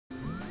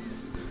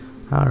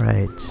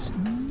Alright.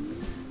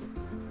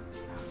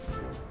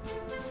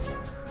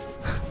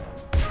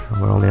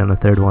 We're only on the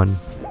third one.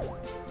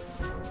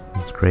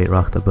 It's great,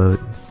 rock the boat.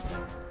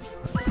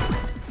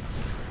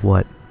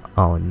 What?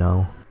 Oh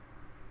no.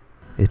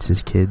 It's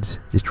his kids.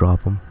 Just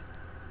drop them.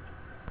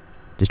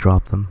 Just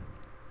drop them.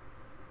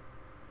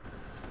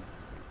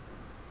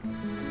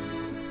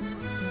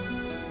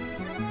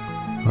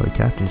 Oh, the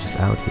captain's just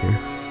out here.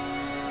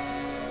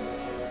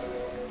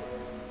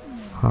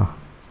 Huh.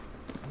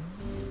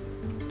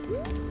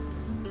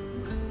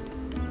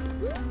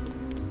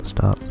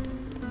 Stop.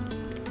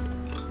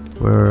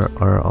 Where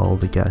are all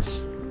the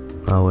guests?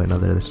 Oh wait, no,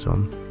 there's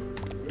some.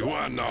 Do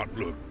I not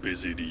look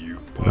busy to you,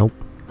 pup? Nope.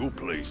 Go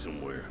play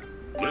somewhere.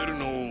 Let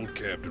an old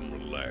captain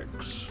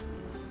relax.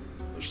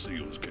 The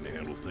SEALs can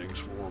handle things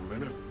for a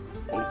minute.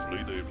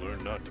 Hopefully they've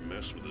learned not to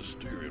mess with the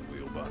steering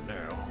wheel by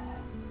now.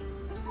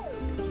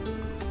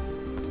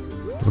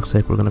 Looks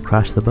like we're gonna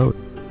crash the boat.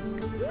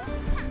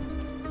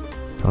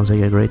 Sounds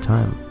like a great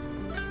time.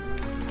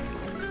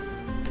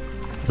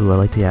 Ooh, I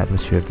like the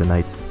atmosphere of the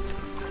night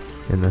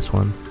in this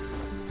one.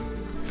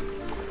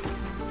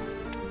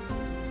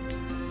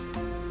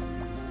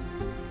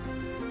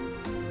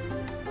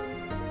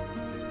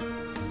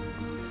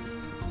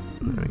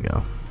 There we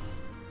go.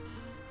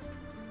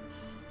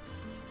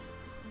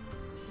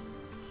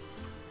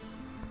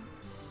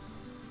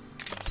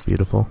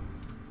 Beautiful.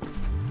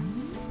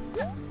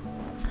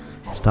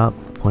 Stop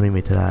pointing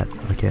me to that.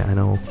 Okay, I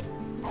know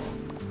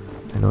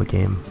a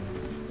game.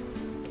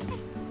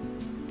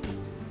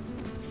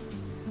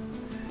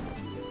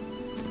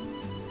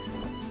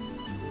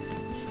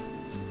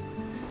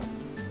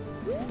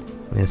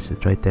 Yes,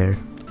 it's right there.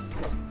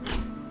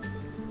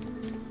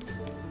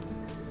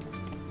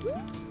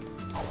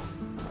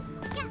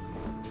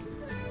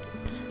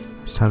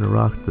 It's time to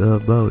rock the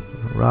boat.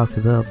 Rock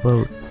the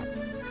boat.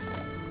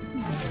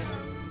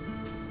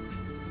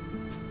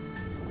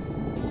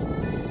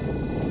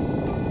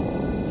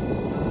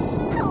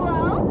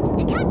 Hello?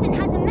 The captain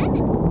has a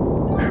message.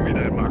 Hand me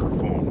that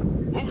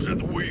microphone. Who's at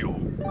the wheel?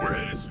 We're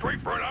headed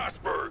straight for an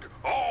iceberg.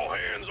 All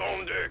hands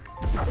on deck.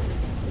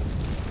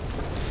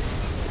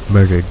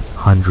 Murdered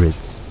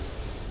hundreds.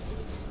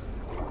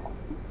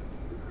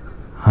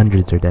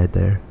 Hundreds are dead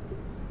there.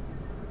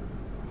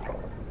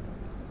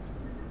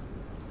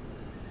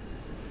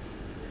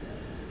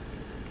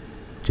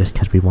 Just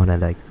because we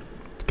wanted like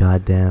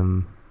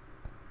goddamn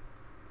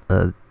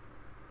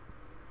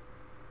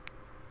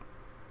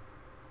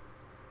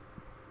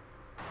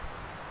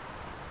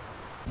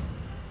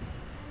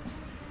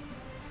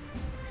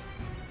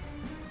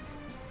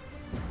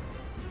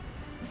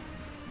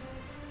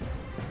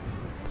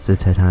it's the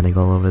Titanic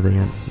all over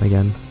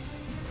again.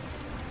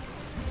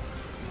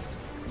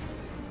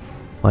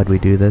 Why'd we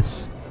do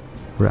this?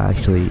 We're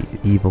actually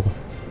evil.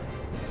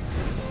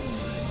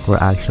 We're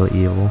actually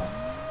evil.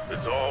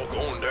 It's all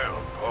going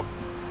down, pup.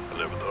 I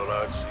never thought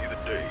I'd see the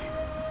day.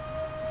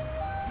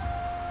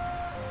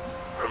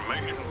 Her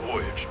maiden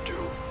voyage,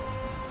 too.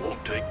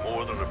 Won't take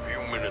more than a few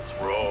minutes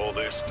for all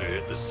this to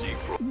hit the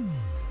seafloor.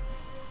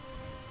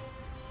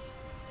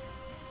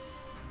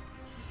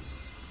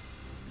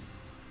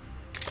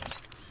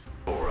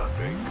 I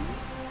think.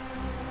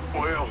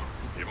 Well,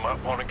 you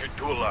might want to get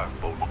to a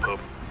lifeboat, pup.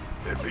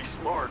 It'd be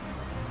smart.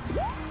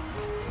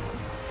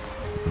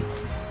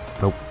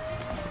 Nope.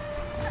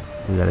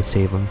 We gotta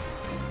save him.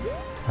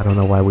 I don't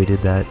know why we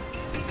did that,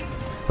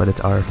 but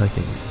it's our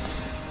fucking.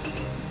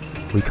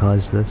 We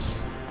caused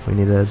this. We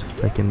need to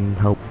fucking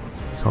help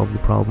solve the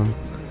problem.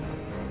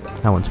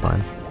 That one's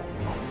fine.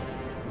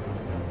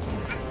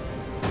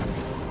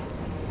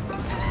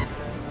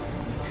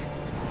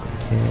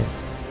 Okay,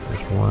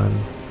 there's one.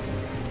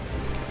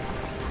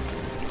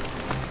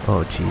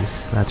 Oh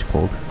jeez, that's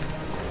cold.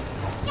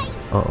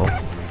 Uh-oh.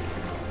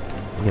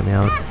 Get me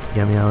out.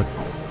 Get me out.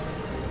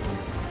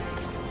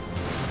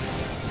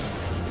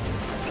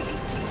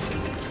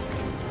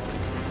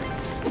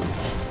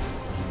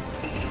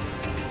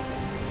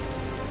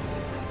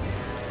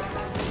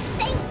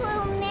 Thank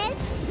you,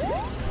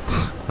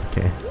 miss.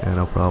 Okay, yeah,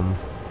 no problem.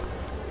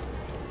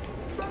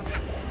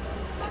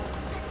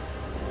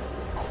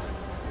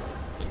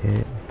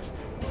 Okay.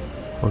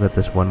 We'll get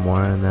this one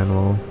more and then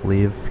we'll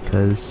leave,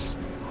 because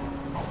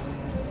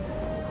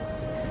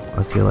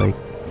I feel like...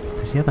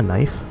 Does he have a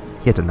knife?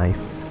 He has a knife.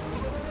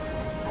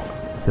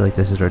 I feel like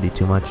this is already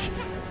too much.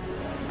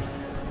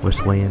 We're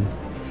swaying.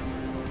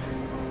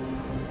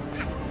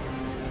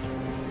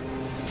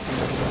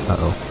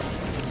 Uh-oh.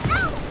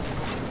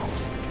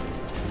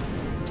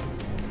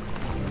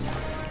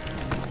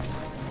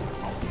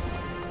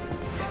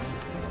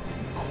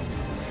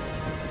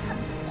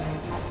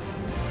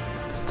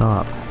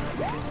 Stop.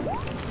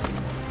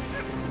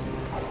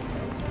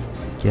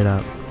 Get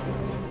up.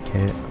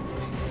 Okay.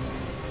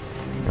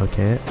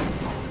 Okay.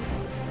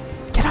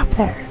 Get up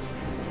there!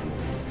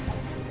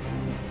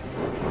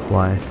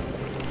 Why?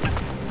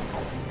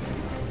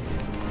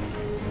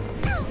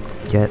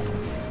 Get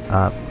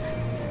up.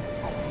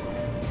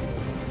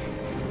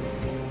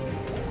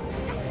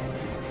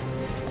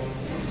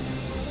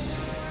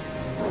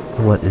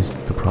 What is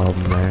the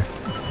problem there?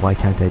 Why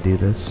can't I do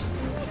this?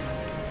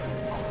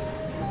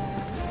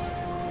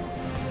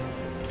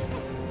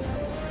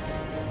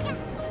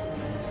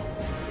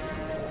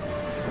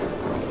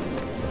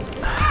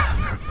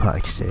 For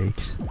fuck's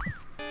sakes.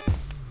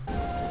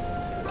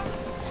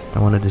 I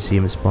wanted to see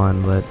him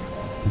spawn, but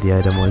the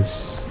item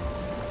was...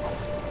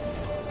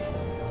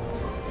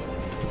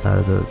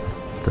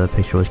 the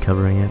picture was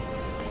covering it.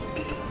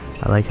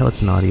 I like how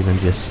it's not even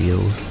just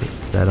seals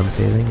that I'm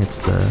saving, it's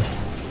the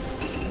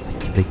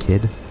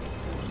kid.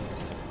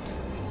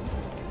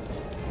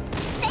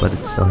 But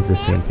it still has the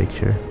same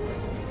picture.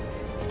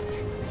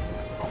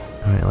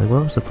 Alright, like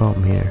what was the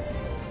problem here?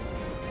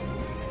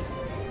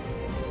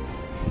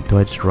 Do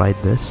I just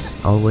ride this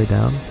all the way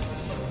down?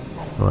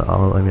 Well,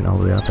 all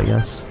the way up, I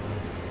guess.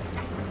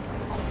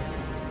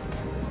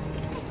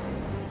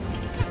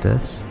 Like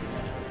this.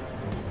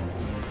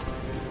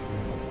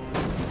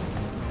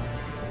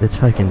 It's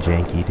fucking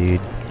janky,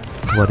 dude.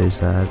 What is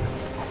that?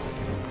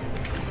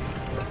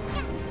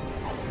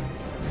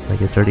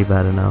 Like, it's already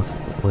bad enough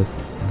with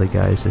the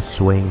guys just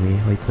swaying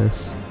me like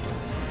this.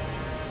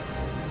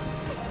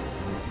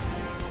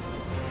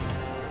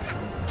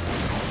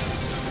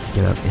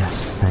 Get up,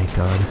 yes, thank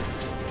God.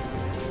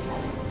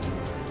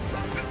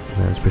 And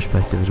then his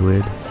perspective is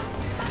weird.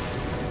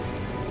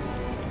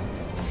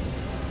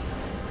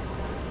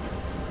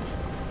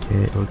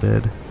 Okay, we're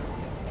good.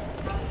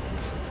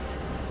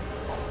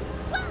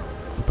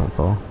 Don't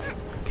fall.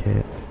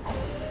 Okay.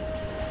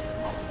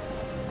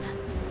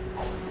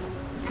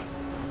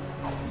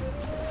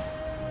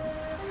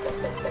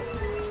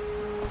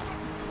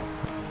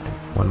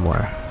 One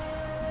more.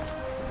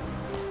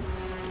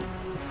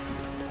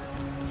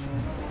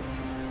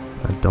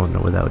 I don't know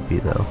where that would be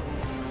though.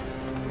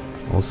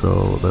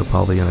 Also, they're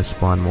probably gonna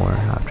spawn more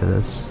after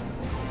this.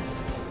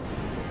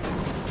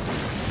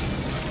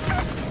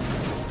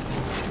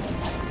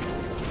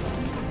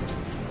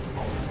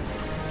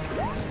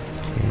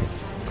 Okay,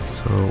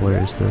 so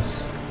where is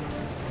this?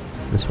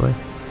 This way?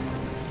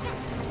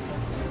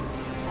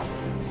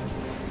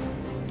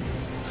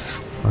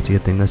 That's a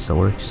good thing this still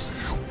works.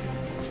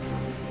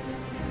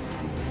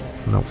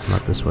 Nope,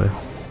 not this way.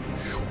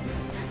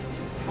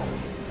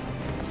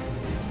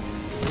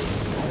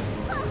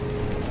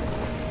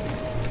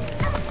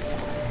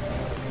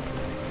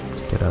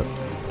 Let's get up.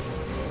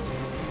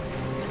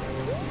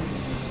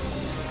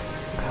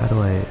 How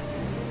do I...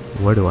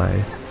 where do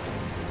I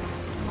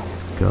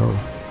go?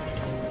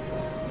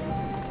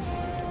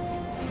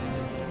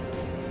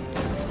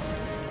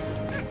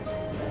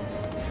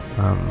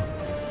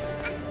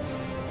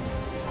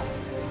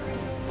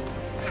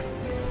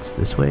 It's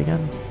this way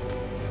again?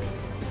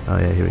 Oh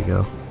yeah, here we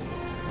go.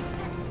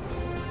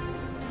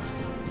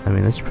 I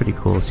mean, it's pretty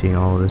cool seeing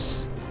all of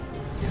this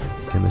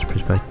in this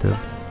perspective.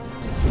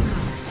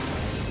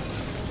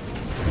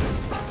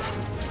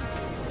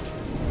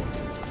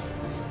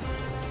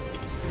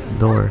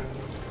 Door.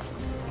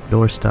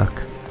 Door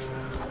stuck.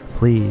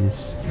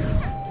 Please.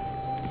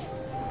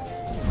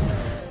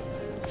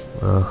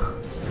 Ugh.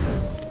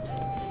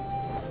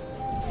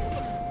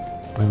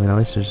 I mean, at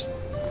least there's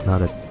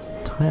not a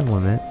time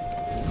limit.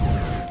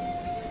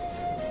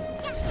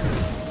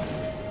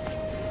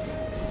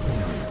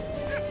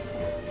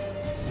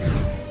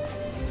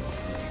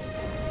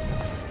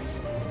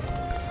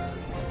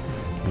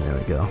 There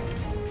we go.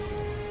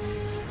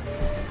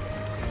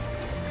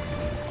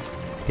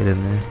 Get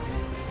in there.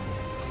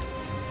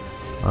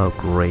 Oh,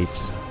 great.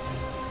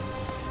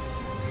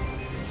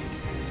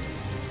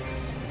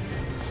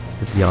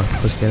 Did the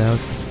octopus get out?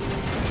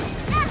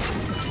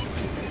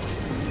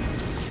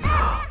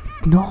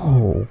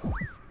 No!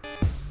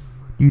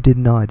 You did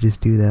not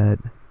just do that.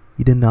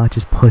 You did not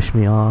just push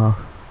me off.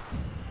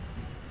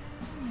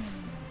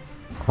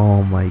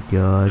 Oh my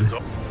god.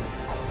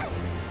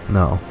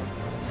 No.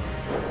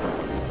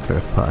 For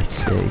fuck's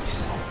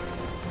sakes.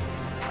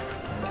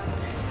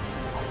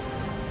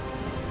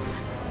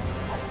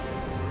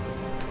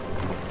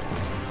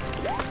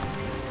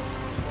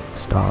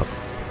 Stop.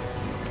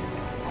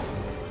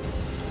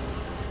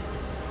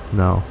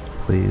 No,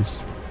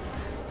 please.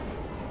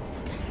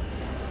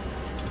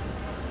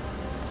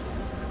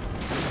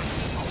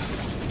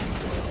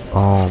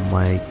 Oh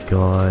my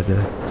god.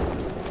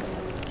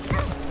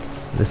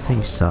 This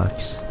thing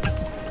sucks.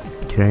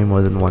 Carrying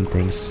more than one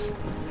thing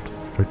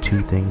or two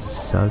things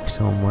sucks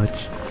so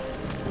much.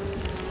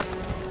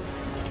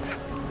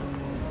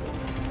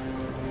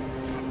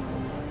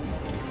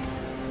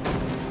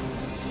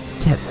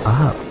 Get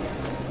up.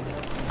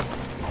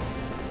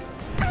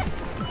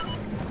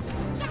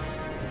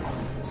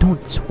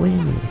 Don't sway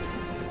me.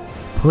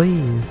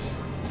 Please.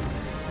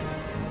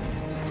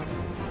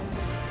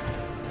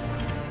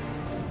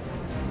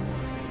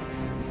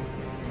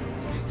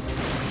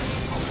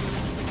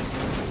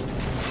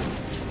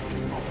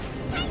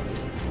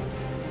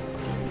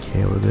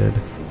 Okay, we're good.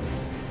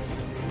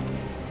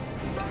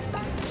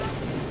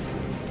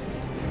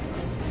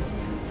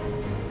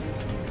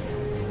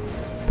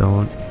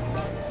 Don't.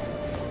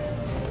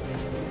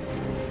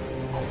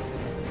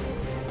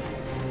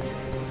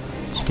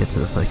 Just get to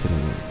the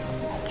fucking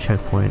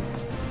checkpoint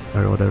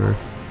or whatever,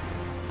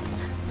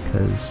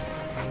 because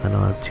I know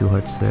I have 2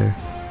 hearts there,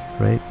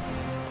 right?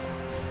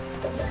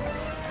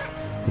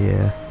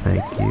 Yeah,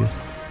 thank you.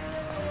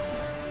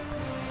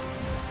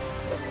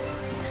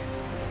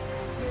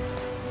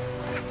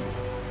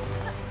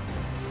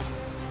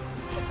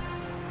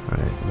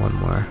 Alright, 1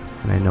 more,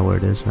 and I know where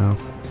it is now.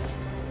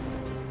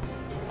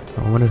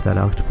 I wonder if that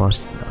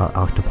octopus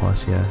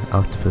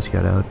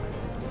got out.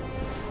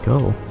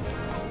 Go.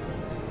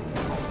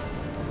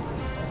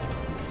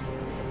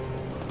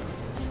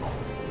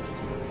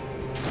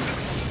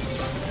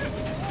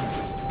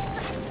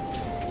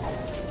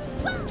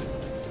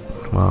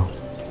 Wow,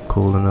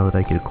 cool to know that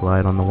I could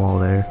glide on the wall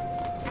there.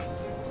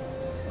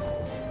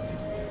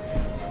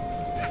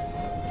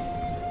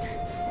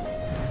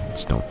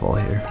 Just don't fall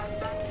here.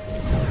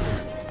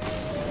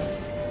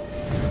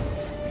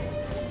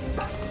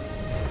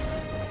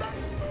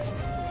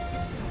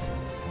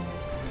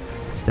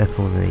 It's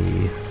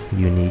definitely a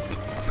unique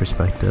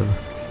perspective,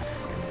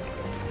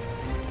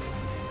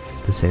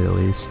 to say the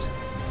least.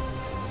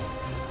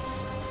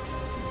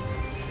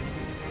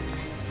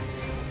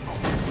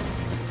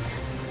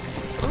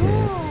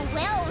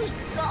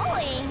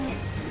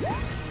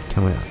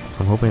 Can we?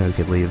 I'm hoping I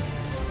could leave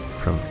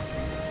from.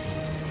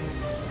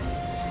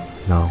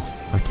 No,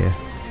 okay.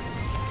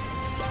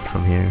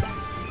 From here.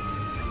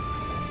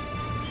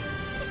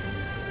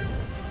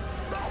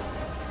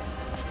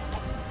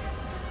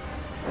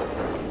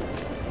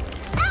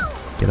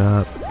 Get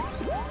up.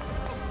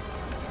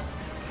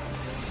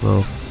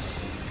 Whoa.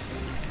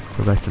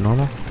 We're back to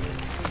normal?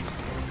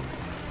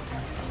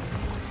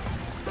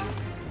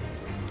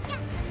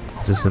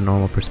 Is this a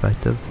normal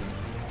perspective?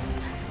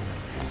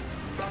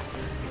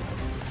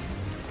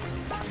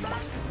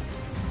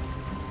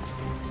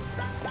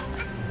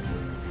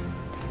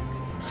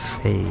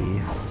 Hey.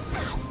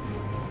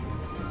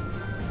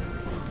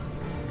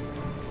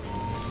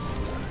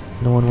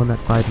 No one won that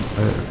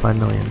 5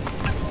 million.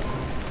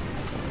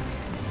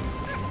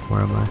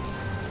 Where am I?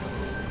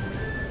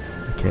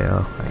 Okay,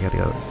 oh, I gotta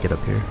go get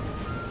up here.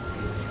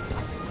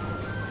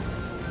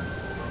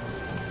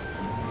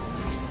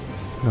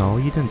 No,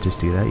 you didn't just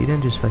do that. You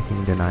didn't just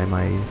fucking deny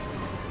my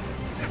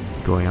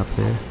going up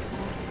there.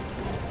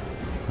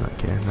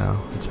 Okay,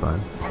 no, it's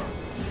fine.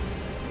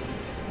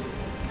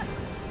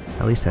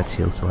 At least that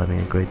seal's still having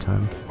a great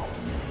time.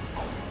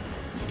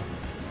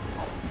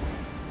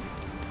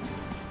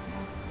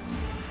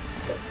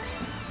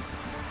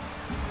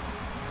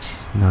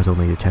 Now it's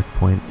only a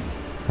checkpoint.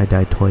 I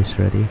died twice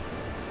already.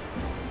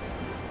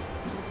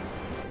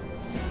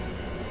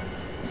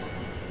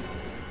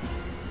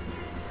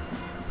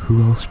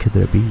 Who else could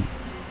there be?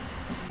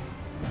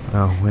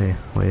 Oh,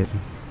 wait.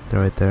 They're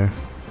right there.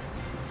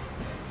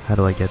 How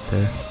do I get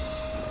there?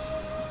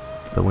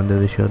 The window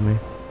they showed me?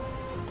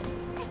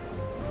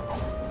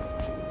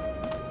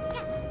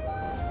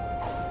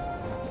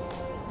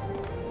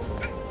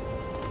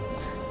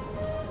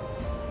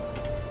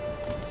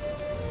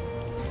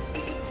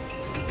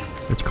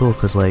 It's cool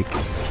because, like,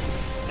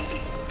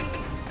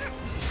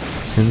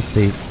 since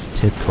they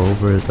tipped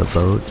over the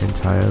boat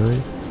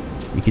entirely,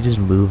 you could just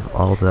move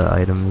all the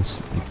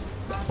items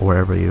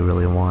wherever you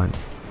really want.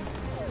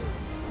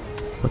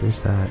 What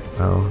is that?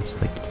 Oh,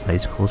 it's like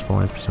icicles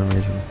falling for some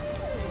reason.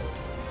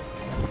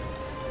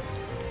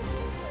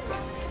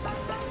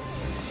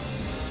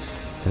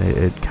 And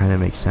it kind of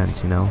makes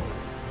sense, you know?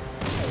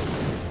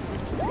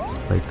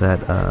 Like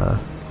that,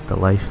 the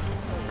life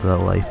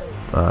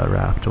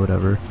raft or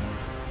whatever.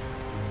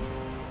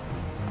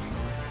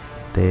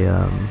 They,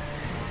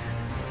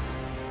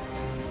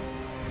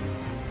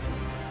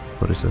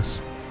 what is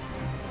this?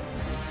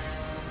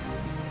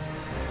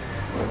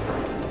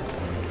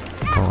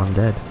 Oh, I'm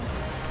dead.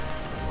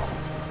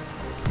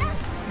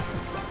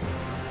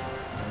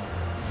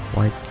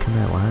 Why couldn't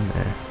I land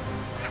there?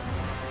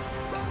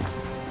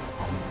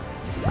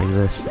 Like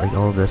this, like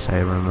all of this I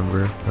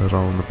remember. That was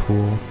all in the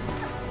pool.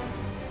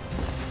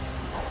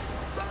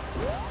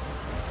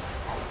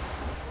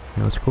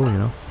 You know, it's cool, you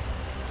know?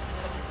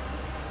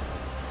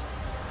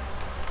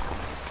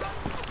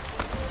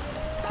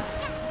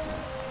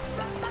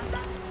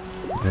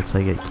 It's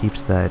like it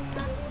keeps that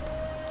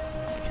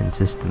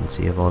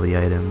consistency of all the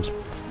items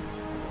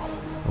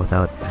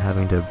without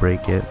having to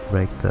break the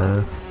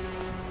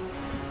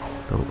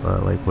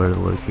like where the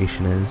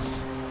location is.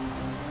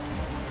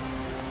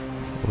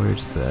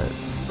 Where's that?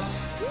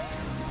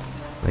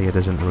 Like it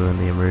doesn't ruin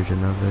the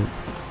immersion of it.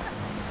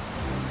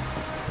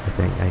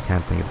 I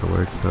can't think of the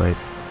right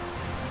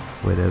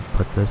way to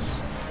put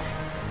this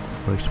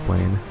or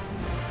explain.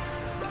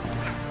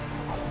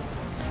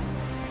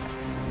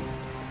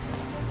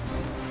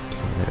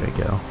 There we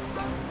go.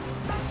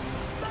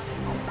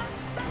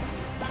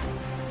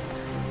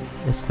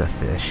 It's the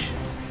fish.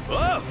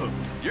 Whoa!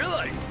 You're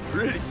like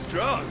pretty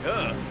strong,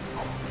 huh?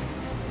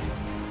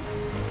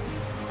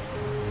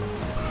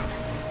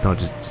 Don't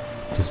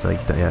just like,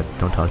 yeah,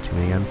 don't talk to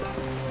me again.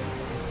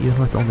 Even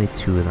with only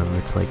 2 of them,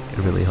 it's like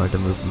really hard to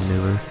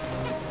maneuver.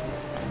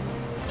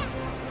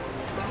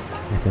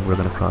 I think we're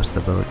gonna cross the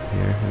boat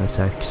here in a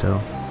sec, so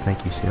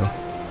thank you, Seal.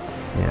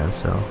 Yeah,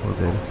 so we're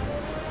good.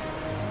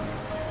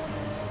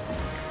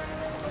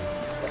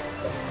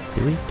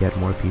 Did we get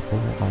more people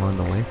along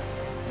the way?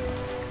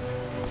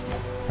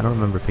 I don't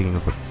remember picking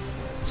up a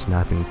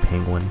snapping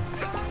penguin.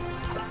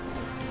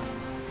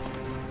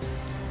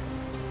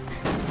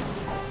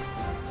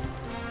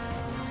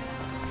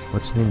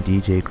 What's his name?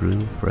 DJ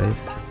Groove, right?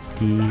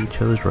 He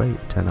chose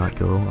right to not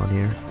go on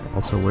here.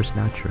 Also, where's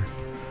Snatcher?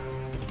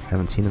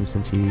 Haven't seen him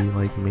since he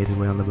like made his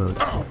way on the boat.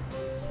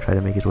 Tried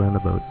to make his way on the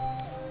boat.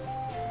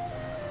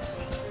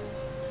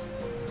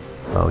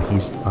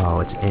 Oh,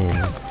 it's in.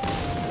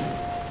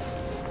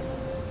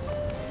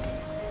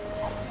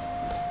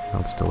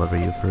 I'll just deliver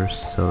you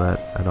first so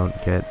that I don't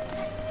get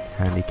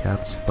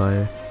handicapped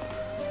by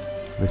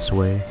this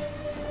way.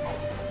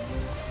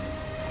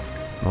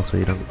 Also,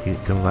 you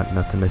don't got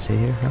nothing to say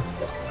here, huh?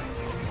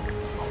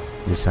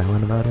 You're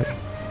silent about it?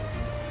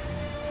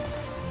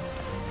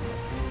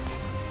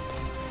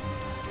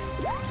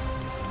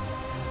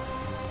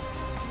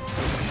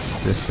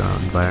 This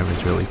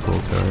environment's really cool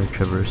to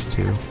traverse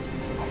too.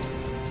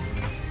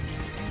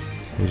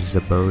 There's just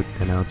a boat,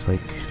 and now it's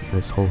like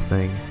this whole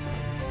thing.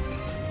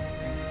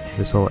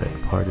 This whole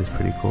part is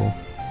pretty cool.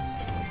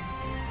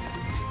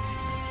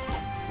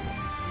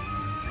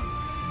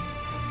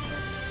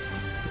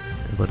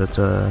 But it's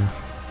a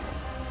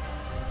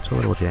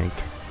little jank.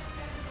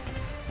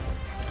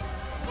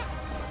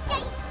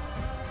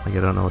 Like, I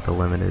don't know what the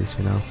limit is,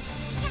 you know?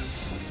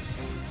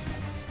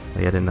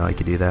 Like, I didn't know I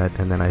could do that,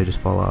 and then I just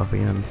fall off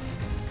again.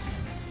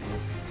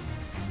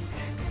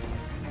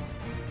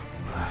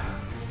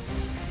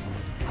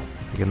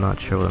 Like, I'm not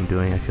sure what I'm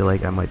doing. I feel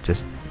like I might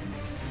just,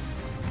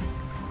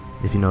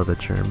 if you know the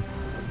term,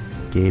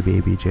 gay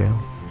baby jail,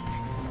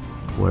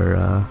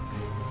 where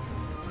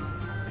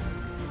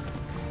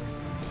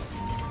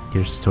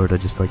you're sort of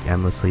just like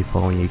endlessly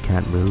falling, you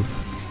can't move,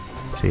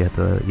 so you have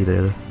to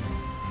either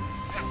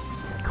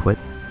quit.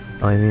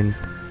 Oh, I mean,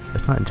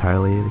 that's not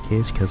entirely the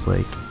case, because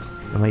like,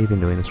 am I even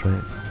doing this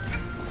right?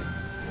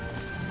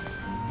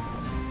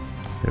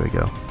 There we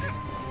go.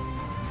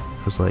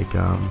 It's like,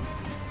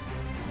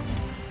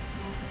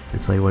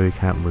 it's like where you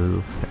can't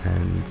move,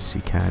 and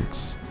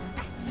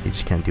you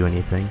just can't do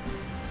anything.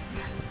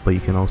 But you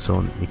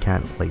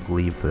can't like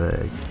leave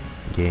the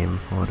game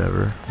or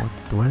whatever.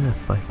 Where the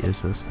fuck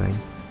is this thing?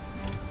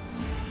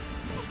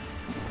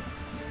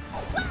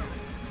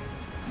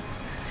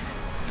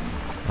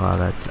 Wow,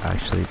 that's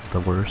actually the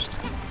worst.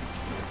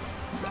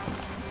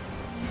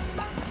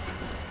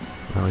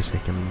 At least I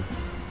can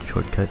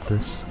shortcut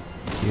this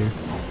here.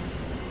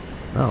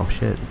 Oh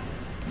shit.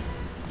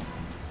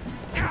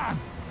 God,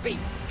 be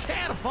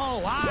careful,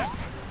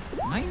 lass!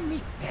 Mind me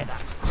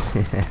feathers.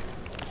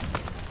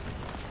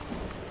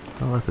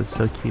 Oh look, it's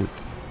so cute.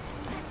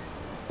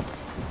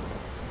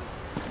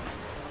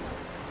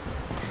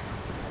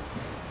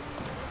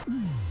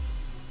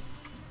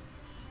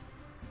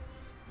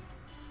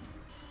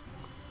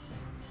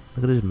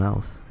 Look at his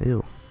mouth.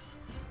 Ew.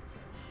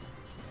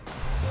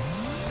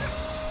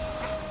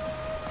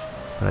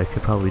 But I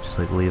could probably just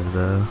like leave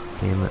the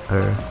game,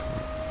 or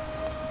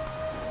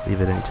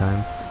leave it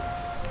anytime.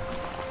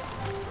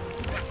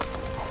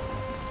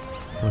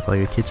 Look, all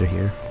your kids are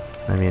here.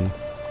 I mean,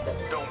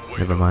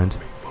 never mind.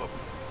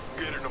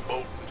 Get in a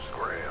boat and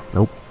scram.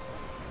 Nope.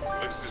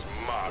 This is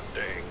my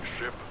dang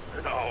ship,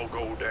 and I'll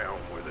go down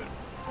with it.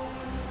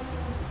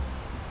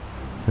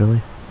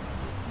 Really?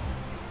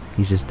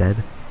 He's just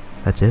dead?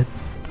 That's it?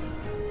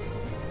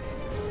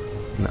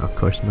 No, of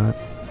course not.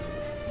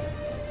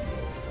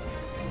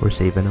 We're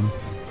saving him.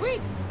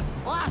 Wait!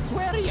 Lass,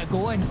 where are you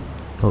going?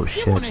 Oh You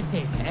shit. want to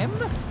save him?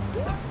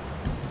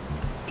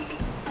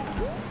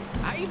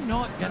 I'm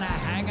not gonna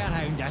hang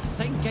around a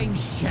sinking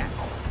ship.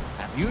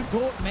 If you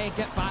don't make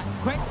it back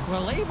quick,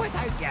 we'll leave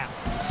without you.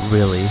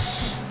 Really?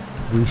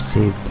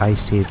 I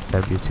saved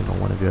every single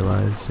one of your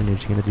lives, and you're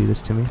just gonna do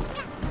this to me?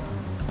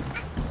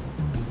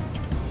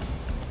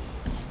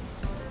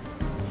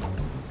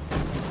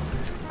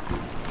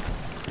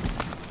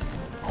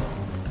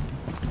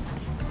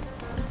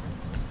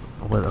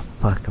 Where the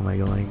fuck am I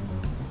going?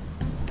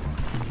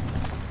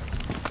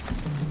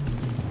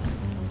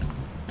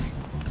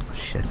 Oh,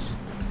 shit.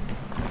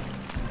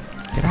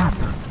 Get up!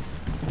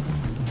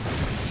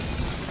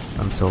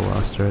 I'm so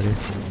lost already.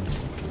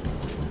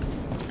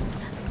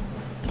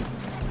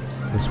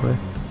 This way?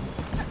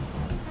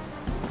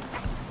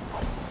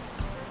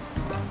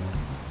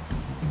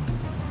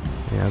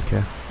 Yeah,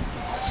 okay.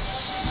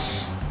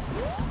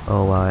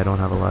 Oh wow, I don't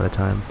have a lot of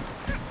time.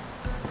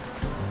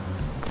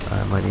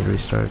 I might need to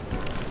restart.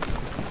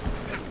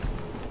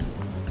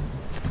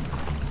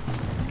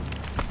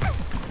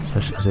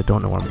 Especially because I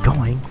don't know where I'm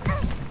going.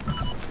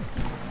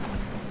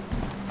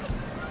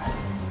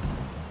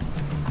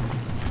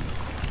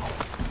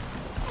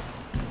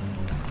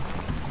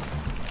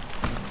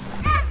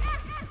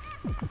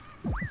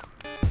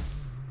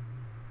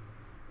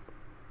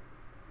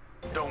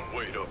 Don't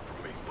wait up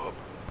for me, pup.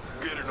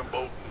 Get in a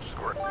boat and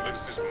scram.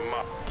 This is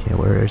my... Okay,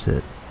 where is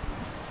it?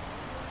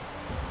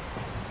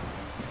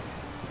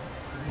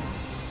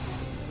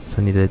 So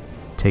I need to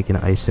take an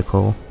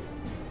icicle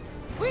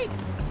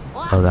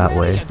Oh, that Where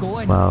are way. you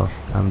going? Wow,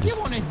 I'm You just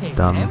wanna say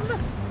dumb. them?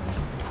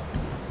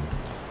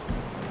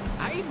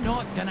 I'm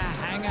not gonna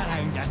hang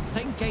around a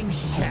sinking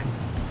ship.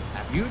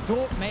 If you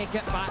don't make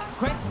it back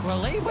quick, we'll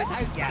leave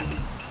without you.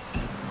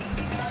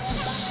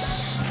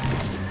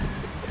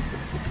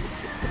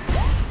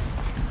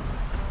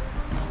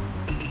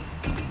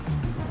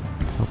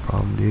 No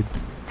problem, dude.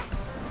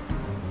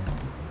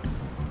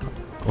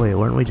 Wait,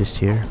 weren't we just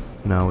here?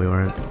 No, we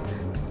weren't.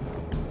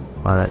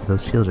 Wow,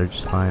 those seals are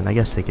just fine. I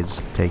guess they could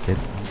just take it.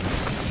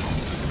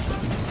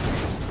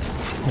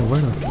 Hey,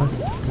 where the fuck?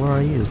 Where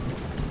are you?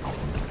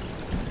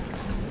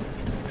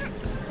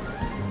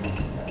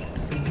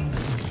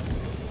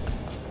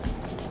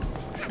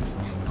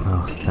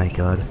 Oh, thank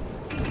God.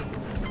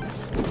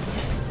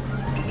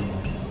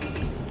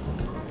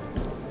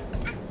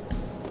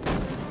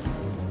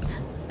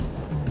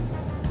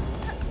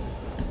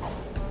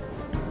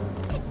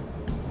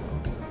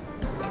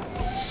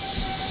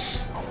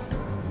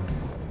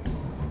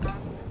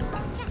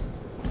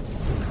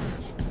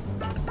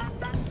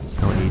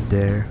 Don't you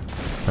dare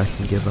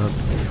fucking give up.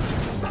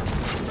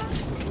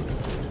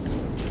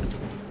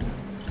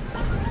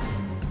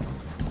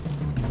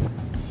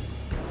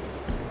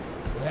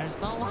 Where's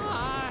the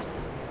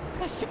lass?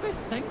 The ship is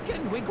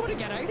sinking. We gotta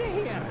get out of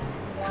here.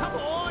 Come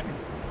on.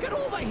 Get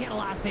over here,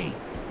 lassie.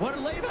 We're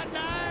leaving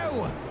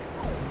now.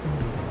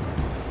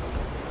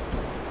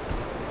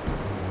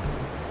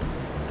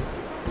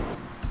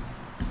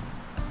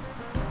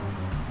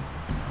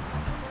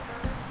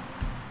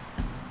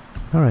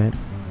 Alright.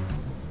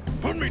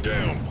 Put me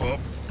down, pup.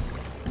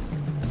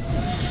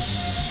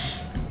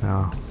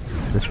 Now,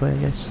 this way, I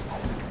guess?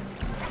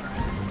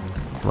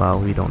 Wow,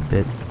 we don't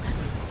fit.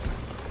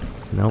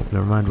 Nope,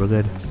 never mind, we're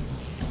good.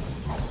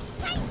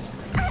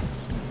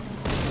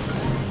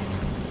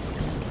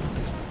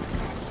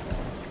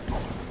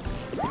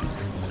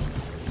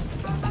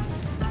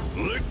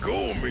 Let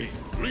go of me.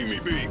 Leave me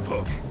be,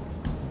 pup.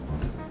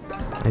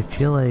 I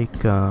feel like,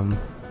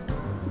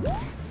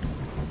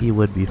 he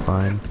would be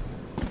fine.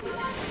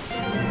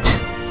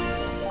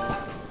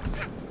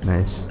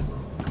 Nice.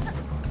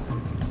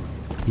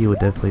 He would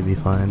definitely be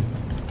fine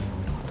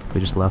if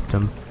we just left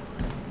him.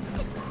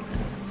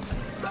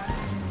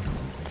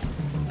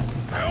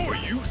 How are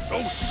you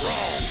so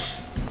strong?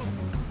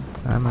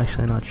 I'm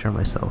actually not sure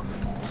myself.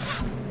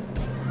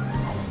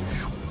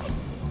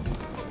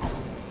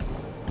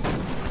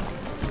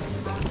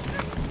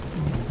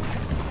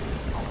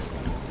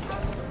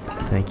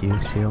 Thank you,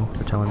 Seal,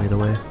 for telling me the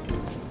way.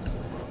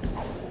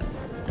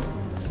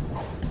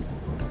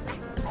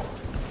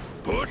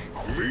 Put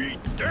me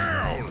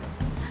down.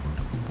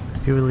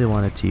 If you really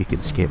wanted to, you could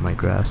escape my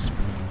grasp.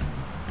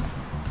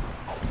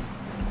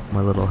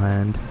 My little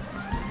hand.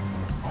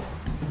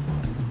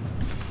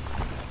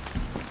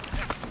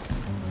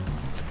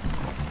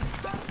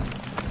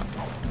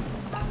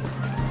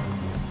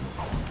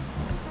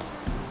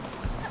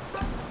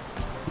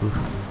 Oof.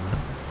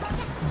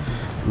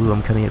 Ooh,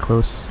 I'm cutting it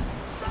close.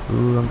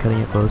 Ooh, I'm cutting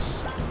it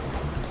close.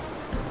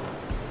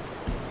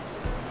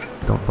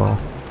 Don't fall.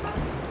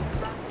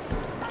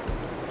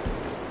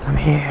 I'm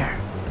here.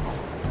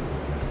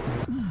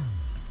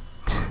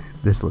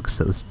 This looks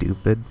so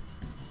stupid.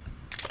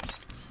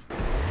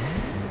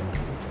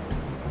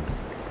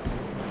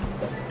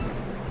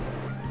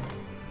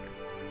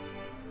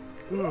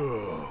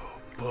 Oh,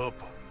 pup.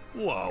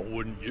 Why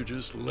wouldn't you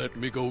just let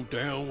me go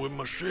down with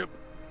my ship?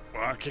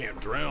 I can't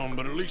drown,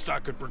 but at least I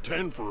could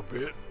pretend for a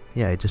bit.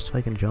 Yeah, just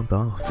fucking jump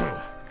off.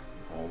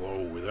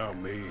 Although, without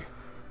me,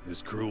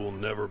 this crew will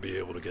never be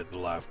able to get the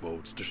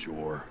lifeboats to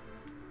shore.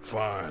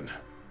 Fine.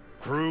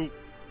 Crew,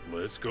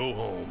 let's go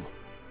home.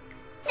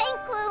 Thank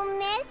you,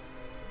 miss.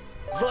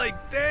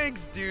 Like,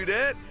 thanks,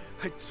 dudette.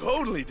 I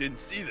totally didn't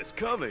see this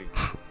coming.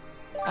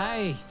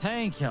 Aye,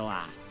 thank you,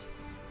 lass.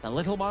 The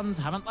little ones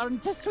haven't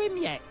learned to swim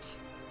yet.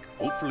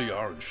 Hopefully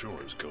our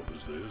insurance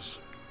covers this.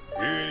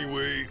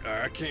 Anyway,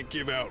 I can't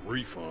give out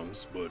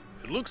refunds, but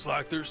it looks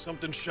like there's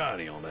something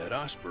shiny on that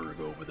iceberg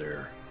over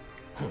there.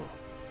 Huh.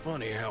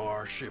 Funny how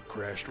our ship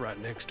crashed right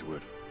next to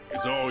it.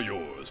 It's all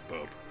yours,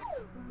 pup.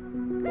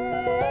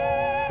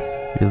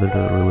 We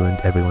literally ruined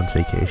everyone's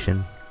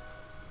vacation.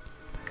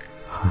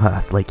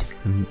 Like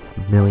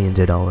millions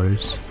of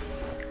dollars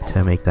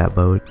to make that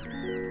boat,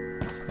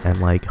 and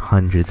like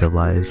hundreds of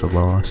lives were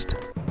lost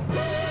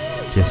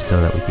just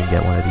so that we can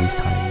get one of these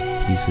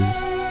tiny pieces,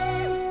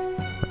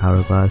 the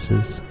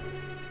hourglasses.